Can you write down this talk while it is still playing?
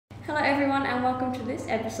Hello everyone and welcome to this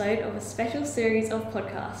episode of a special series of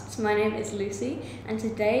podcasts. My name is Lucy and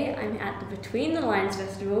today I'm at the Between the Lines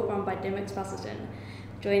Festival run by Dimmicks Busselton.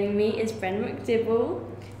 Joining me is Bren MacDibble.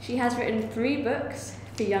 She has written 3 books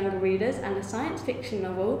for younger readers and a science fiction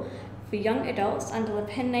novel for young adults under the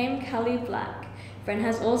pen name Callie Black. Bren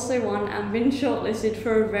has also won and been shortlisted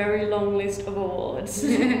for a very long list of awards.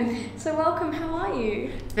 So welcome, how are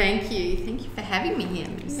you? Thank you for having me here,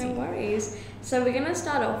 Lucy. No worries. So we're going to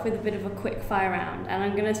start off with a bit of a quick fire round and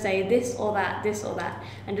I'm going to say this or that,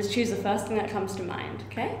 and just choose the first thing that comes to mind,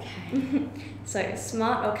 okay? Okay. So,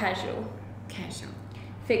 smart or casual? Casual.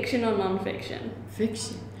 Fiction or non-fiction?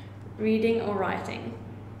 Fiction. Reading or writing?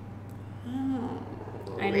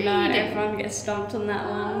 I Reading. know, everyone gets stumped on that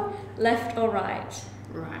one. Left or right?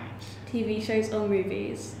 Right. TV shows or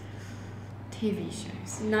movies? TV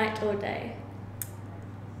shows. Night or day?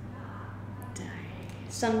 Day.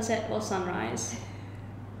 Sunset or sunrise?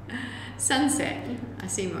 Sunset. I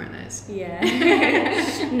see more of those. Yeah.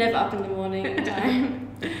 Never up in the morning in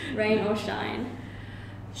time. Rain or shine?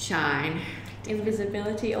 Shine.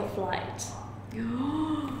 Invisibility or flight?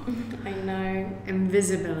 I know.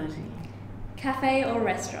 Invisibility. Cafe or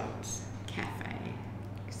restaurant? Cafe.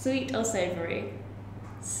 Sweet or savoury?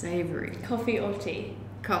 Savoury. Coffee or tea?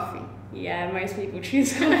 Coffee. Yeah, most people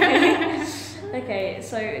choose coffee. Okay,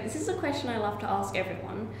 so this is a question I love to ask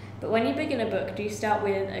everyone, but when you begin a book, do you start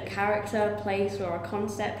with a character, place, or a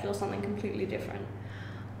concept, or something completely different?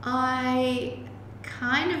 I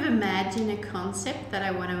kind of imagine a concept that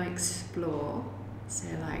I want to explore, so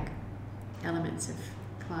like elements of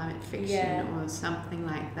climate fiction or something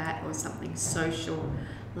like that, or something social,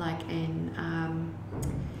 like in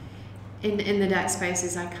the Dark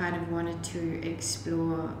Spaces. I kind of wanted to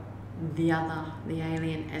explore the other, the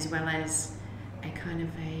alien, as well as a kind of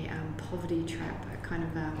a poverty trap, a kind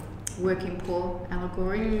of a working poor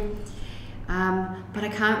allegory. But I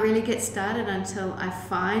can't really get started until I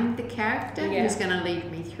find the character who's going to lead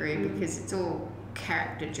me through, because it's all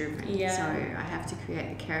character driven. So I have to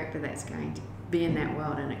create the character that's going to be in that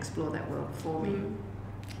world and explore that world for me.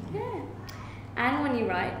 Yeah. And when you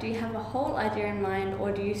write, do you have a whole idea in mind,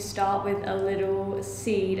 or do you start with a little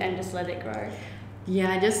seed and just let it grow?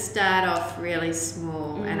 Yeah, I just start off really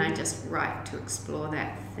small and I just write to explore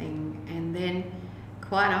that thing, and then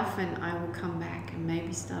quite often I will come back and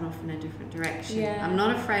maybe start off in a different direction. I'm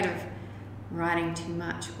not afraid of writing too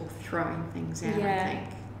much or throwing things out, I think,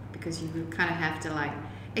 because you kind of have to like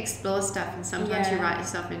explore stuff, and sometimes you write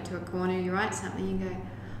yourself into a corner, you write something and you go,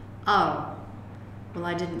 oh, well,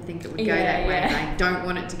 I didn't think it would go that way, and I don't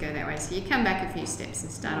want it to go that way. So you come back a few steps and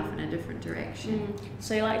start off in a different direction.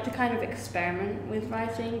 So you like to kind of experiment with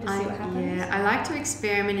writing to see what happens? Yeah, I like to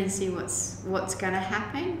experiment and see what's going to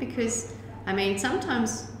happen, because, I mean,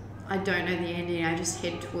 sometimes I don't know the ending. I just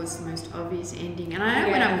head towards the most obvious ending. And I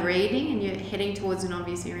know when I'm reading and you're heading towards an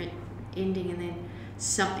obvious ending and then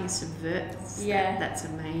something subverts that, that's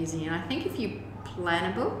amazing. And I think if you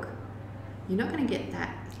plan a book, you're not going to get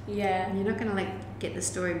that. You're not going to get the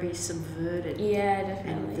story be subverted.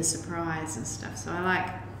 Definitely. And the surprise and stuff. So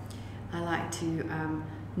I like to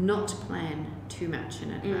not plan too much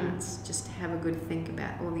in advance. Just to have a good think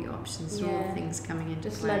about all the options, all the things coming into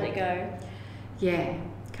just play. let it go. Yeah,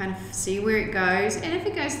 kind of see where it goes, and if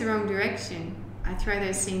it goes the wrong direction, I throw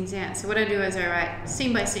those scenes out. So what I do is I write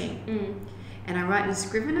scene by scene, and I write in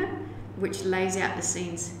Scrivener, which lays out the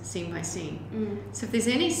scenes scene by scene. So if there's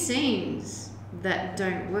any scenes that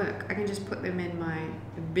don't work, I can just put them in my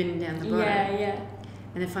bin down the bottom.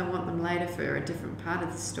 And if I want them later for a different part of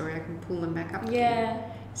the story, I can pull them back up again.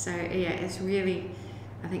 So it's really,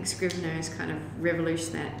 I think Scrivener has kind of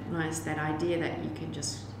revolutionised that idea that you can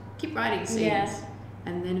just keep writing scenes,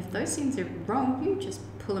 and then if those scenes are wrong, you just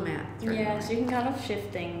pull them out. So you can kind of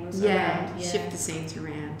shift things around. Shift the scenes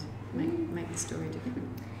around, make the story different.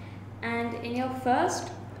 And in your first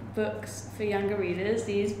books for younger readers,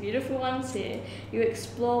 these beautiful ones here, you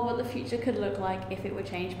explore what the future could look like if it were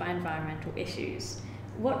changed by environmental issues.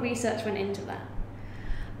 What research went into that?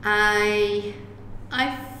 I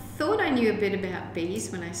thought I knew a bit about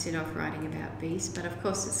bees when I set off writing about bees, but of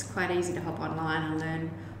course it's quite easy to hop online and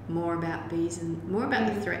learn more about bees and more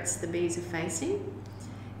about the threats the bees are facing.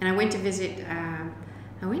 And I went to visit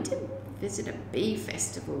a bee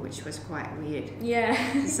festival, which was quite weird.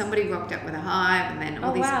 Somebody rocked up with a hive, and then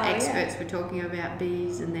all these experts were talking about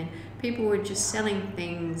bees, and then people were just selling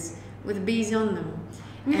things with bees on them.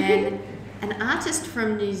 And an artist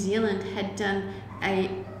from New Zealand had done a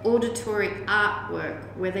auditory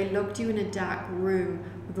artwork where they locked you in a dark room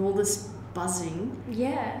with all this buzzing,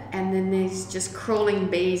 and then there's just crawling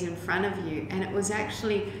bees in front of you, and it was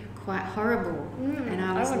actually quite horrible. And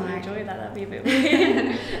I was like, that'd be a bit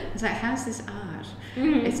weird. It's like, how's this art?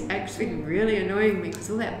 It's actually really annoying me because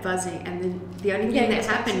all that buzzing, and then the only thing that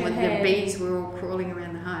happened was the bees were all crawling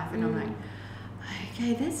around the hive, and I'm like,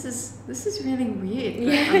 okay, this is really weird.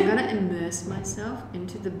 But I'm going to immerse myself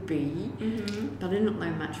into the bee. But I didn't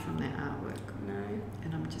learn much from that artwork. No.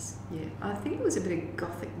 And I'm just, I think it was a bit of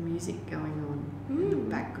gothic music going on in the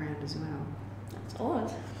background as well. That's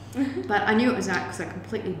odd. But I knew it was art because I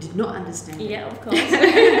completely did not understand it. Yeah, of course.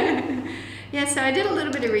 Yeah, so I did a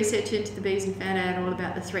little bit of research into the bees and found out all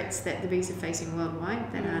about the threats that the bees are facing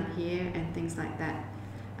worldwide that aren't here and things like that.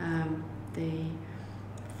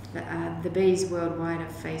 The bees worldwide are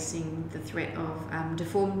facing the threat of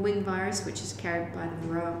deformed wing virus, which is carried by the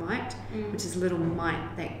varroa mite, which is a little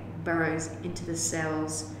mite that burrows into the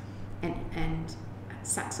cells and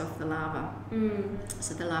sucks off the larva.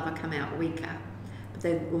 So the larvae come out weaker, but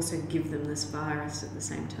they also give them this virus at the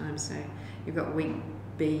same time. So you've got weak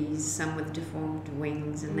bees, some with deformed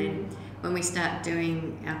wings, and then when we start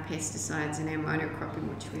doing our pesticides and our monocropping,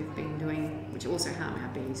 which we've been doing, which also harm our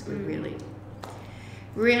bees, we're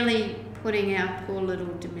really putting our poor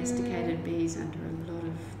little domesticated bees under a lot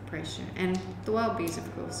of pressure, and the wild bees,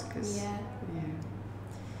 of course, because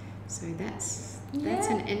so that's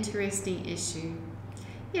an interesting issue.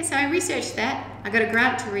 So I researched that. I got a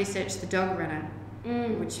grant to research the dog runner,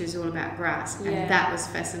 which is all about grass, and that was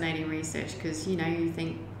fascinating research because you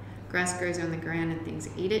think grass grows on the ground and things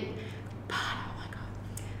eat it, but oh my god,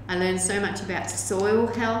 I learned so much about soil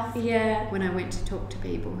health when I went to talk to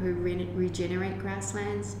people who regenerate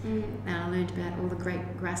grasslands, and I learned about all the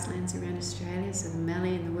great grasslands around Australia, so the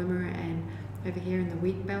Mallee and the Wimmera and over here in the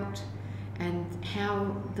wheat belt, and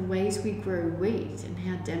how the ways we grow wheat and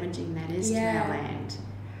how damaging that is to our land.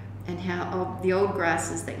 And how the old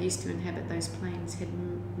grasses that used to inhabit those plains had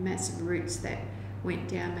massive roots that went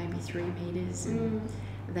down maybe 3 meters, and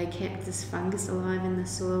they kept this fungus alive in the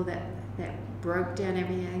soil that broke down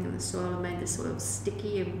everything in the soil and made the soil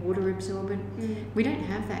sticky and water absorbent. We don't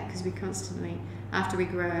have that because we constantly, after we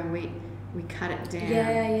grow our wheat, we cut it down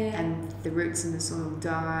and the roots in the soil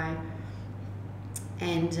die,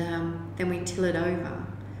 and then we till it over,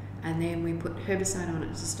 and then we put herbicide on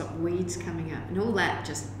it to stop weeds coming up, and all that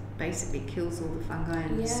just basically kills all the fungi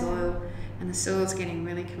in the soil, and the soil's getting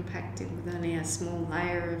really compacted with only a small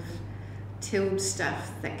layer of tilled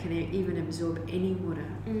stuff that can even absorb any water.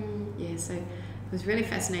 So it was really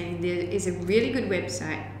fascinating. There is a really good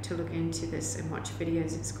website to look into this and watch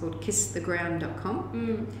videos. It's called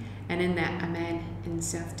kisstheground.com, and in that, a man in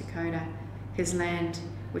South Dakota, his land,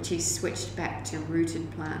 which he's switched back to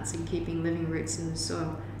rooted plants and keeping living roots in the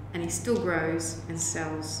soil, and he still grows and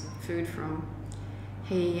sells food from.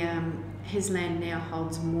 His land now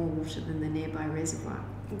holds more water than the nearby reservoir.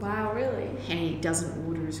 Wow, really? And he doesn't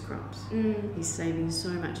water his crops. He's saving so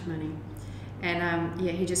much money. And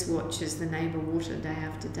he just watches the neighbour water day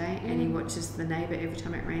after day, and he watches the neighbour every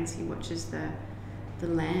time it rains. He watches the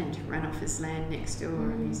land run off his land next door,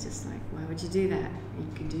 and he's just like, why would you do that? You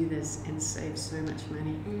could do this and save so much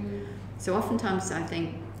money. So oftentimes I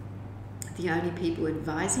think the only people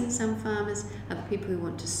advising some farmers are the people who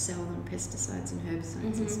want to sell them pesticides and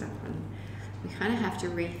herbicides and stuff, and we kind of have to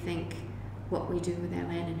rethink what we do with our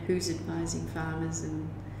land and who's advising farmers and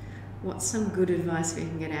what's some good advice we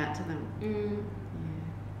can get out to them.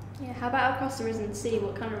 How about across the Risen Sea?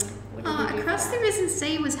 What did you do across the Risen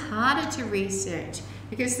Sea was harder to research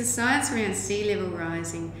because the science around sea level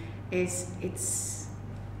rising is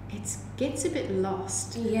it gets a bit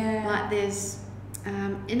lost. Like there's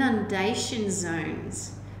inundation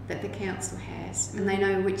zones that the council has, and they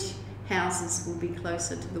know which houses will be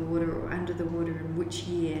closer to the water or under the water in which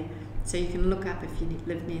year, so you can look up if you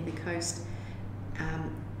live near the coast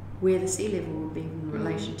where the sea level will be in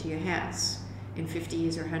relation to your house in 50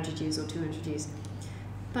 years or 100 years or 200 years.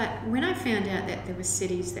 But when I found out that there were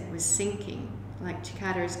cities that were sinking, like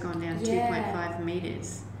Jakarta has gone down 2.5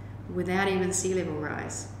 meters without even sea level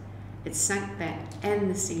rise, it sunk that, and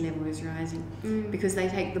the sea level is rising because they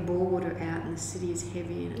take the bore water out and the city is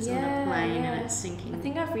heavy and it's on a plane and it's sinking. I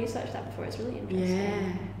think I've researched that before. It's really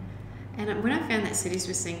interesting. And when I found that cities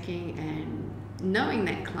were sinking, and knowing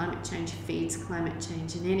that climate change feeds climate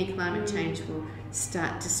change, and any climate change will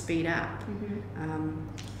start to speed up,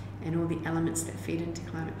 and all the elements that feed into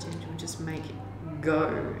climate change will just make it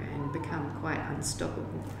go and become quite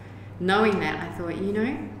unstoppable. Knowing that, I thought,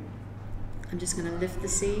 I'm just going to lift the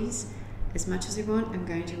seas as much as I want. I'm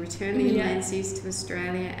going to return the inland seas to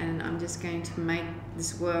Australia, and I'm just going to make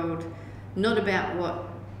this world not about what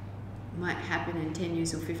might happen in 10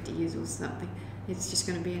 years or 50 years or something. It's just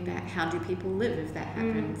going to be about how do people live if that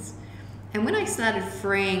happens. And when I started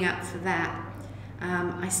freeing up for that,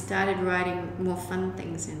 I started writing more fun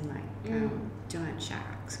things in like giant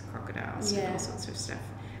sharks, crocodiles, and all sorts of stuff,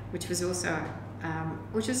 which was also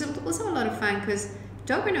a lot of fun because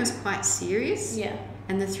Dogman was quite serious. Yeah.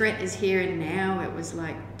 And the threat is here and now. It was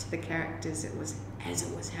like to the characters, it was as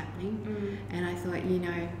it was happening. And I thought,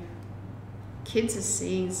 kids are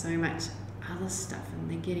seeing so much other stuff and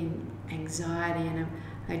they're getting anxiety, and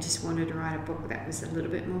I just wanted to write a book that was a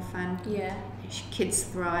little bit more fun. Yeah. Kids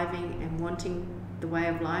thriving and wanting the way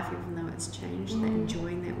of life, even though it's changed, they're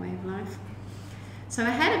enjoying that way of life. So I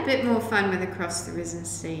had a bit more fun with Across the Risen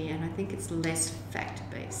Sea, and I think it's less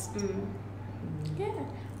fact-based. Yeah.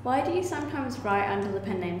 Why do you sometimes write under the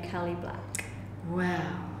pen name Callie Black? Wow.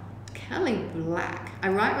 Callie Black. I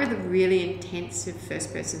write with a really intensive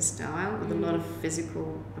first-person style with a lot of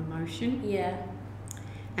physical emotion. Yeah.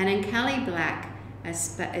 And in Callie Black,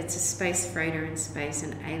 it's a space freighter in space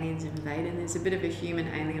and aliens invade, and there's a bit of a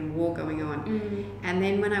human-alien war going on. And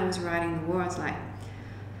then when I was writing the war, I was like,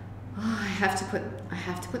 I have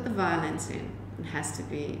to put the violence in. It has to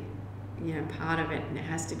be, part of it, and it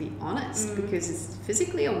has to be honest because it's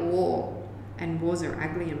physically a war, and wars are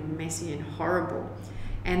ugly and messy and horrible.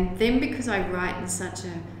 And then because I write in such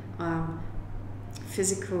a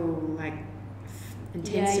physical, like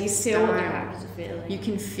intensive feel what the style, characters are feeling. you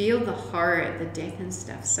can feel the horror, the death and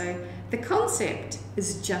stuff. So the concept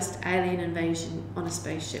is just alien invasion on a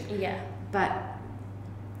spaceship. Yeah. But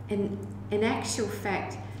in actual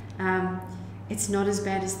fact, it's not as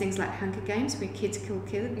bad as things like Hunger Games, where kids kill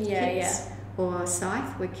kids, or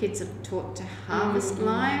Scythe, where kids are taught to harvest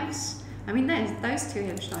lives. I mean, those two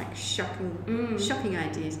have like shocking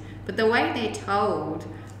ideas. But the way they're told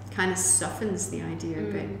kind of softens the idea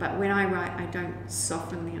a bit. But when I write, I don't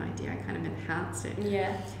soften the idea. I kind of enhance it.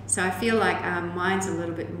 Yeah. So I feel like mine's a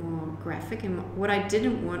little bit more graphic. And what I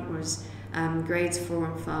didn't want was grades 4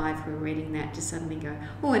 and 5 who were reading that to suddenly go,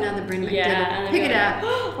 oh, another Bren MacDibble, pick it up.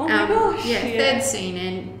 Oh my gosh. Third scene,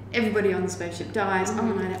 and everybody on the spaceship dies. Oh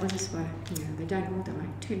no, that was a spoiler. They don't all die.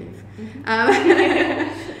 2 live.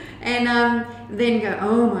 And then go,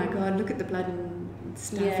 oh my God, look at the blood and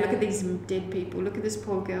stuff. Yeah. Look at these dead people. Look at this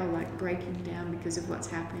poor girl like breaking down because of what's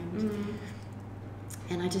happened.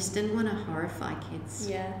 And I just didn't want to horrify kids.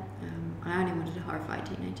 Yeah. I only wanted to horrify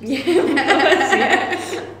teenagers.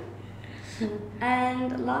 Yeah.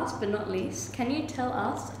 And last but not least, can you tell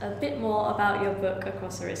us a bit more about your book,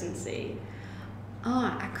 Across the Risen Sea?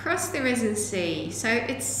 Across the Risen Sea. So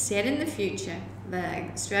it's set in the future.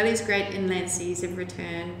 Australia's great inland seas have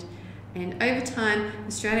returned, and over time,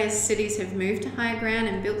 Australia's cities have moved to higher ground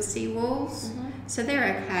and built seawalls. So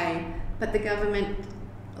they're okay, but the government,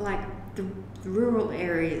 like the rural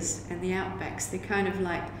areas and the outbacks, they're kind of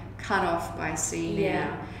like cut off by sea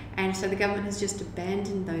now. And so the government has just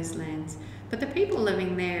abandoned those lands. But the people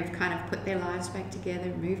living there have kind of put their lives back together,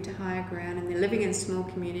 moved to higher ground, and they're living in small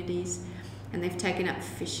communities. And they've taken up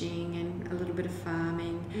fishing and a little bit of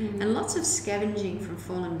farming and lots of scavenging from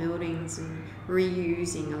fallen buildings and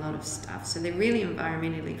reusing a lot of stuff. So they're really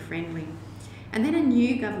environmentally friendly. And then a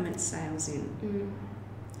new government sails in.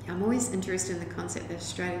 I'm always interested in the concept that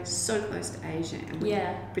Australia is so close to Asia and we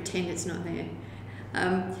pretend it's not there.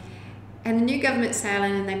 And the new government sail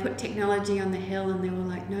in and they put technology on the hill, and they were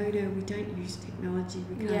like, no, we don't use technology.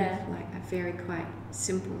 We kind of like are very quite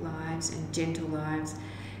simple lives and gentle lives.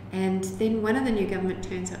 And then one of the new government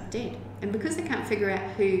turns up dead. And because they can't figure out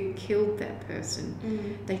who killed that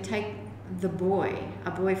person, they take a boy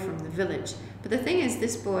from the village. But the thing is,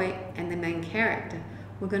 this boy and the main character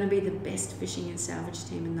were going to be the best fishing and salvage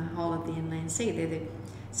team in the whole of the inland sea. They're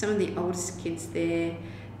some of the oldest kids there,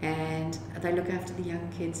 and they look after the young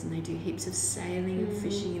kids, and they do heaps of sailing and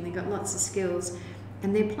fishing, and they got lots of skills.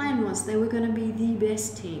 And their plan was they were going to be the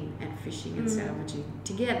best team at fishing and salvaging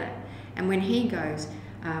together. And when he goes,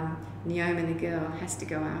 Naomi, the girl, has to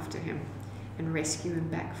go after him and rescue him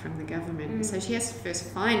back from the government. So she has to first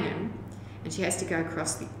find him, and she has to go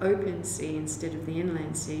across the open sea instead of the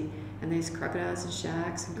inland sea. And there's crocodiles and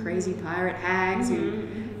sharks and crazy pirate hags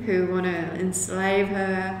who want to enslave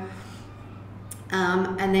her.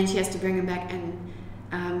 And then she has to bring him back,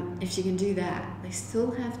 and if she can do that, they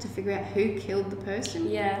still have to figure out who killed the person.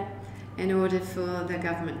 In order for the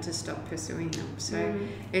government to stop pursuing them. So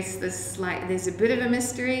it's this like, there's a bit of a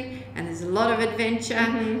mystery, and there's a lot of adventure,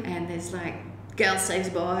 and there's like girl saves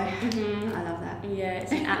boy. I love that. Yeah,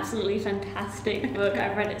 it's an absolutely fantastic book.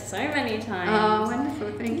 I've read it so many times. Oh,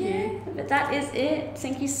 wonderful, thank you. But that is it.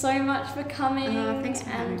 Thank you so much for coming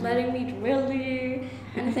and letting me drill you.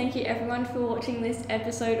 And thank you everyone for watching this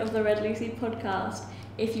episode of the Red Loosey podcast.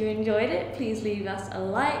 If you enjoyed it, please leave us a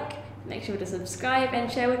like. Make sure to subscribe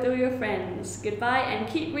and share with all your friends. Goodbye and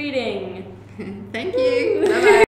keep reading! Thank you.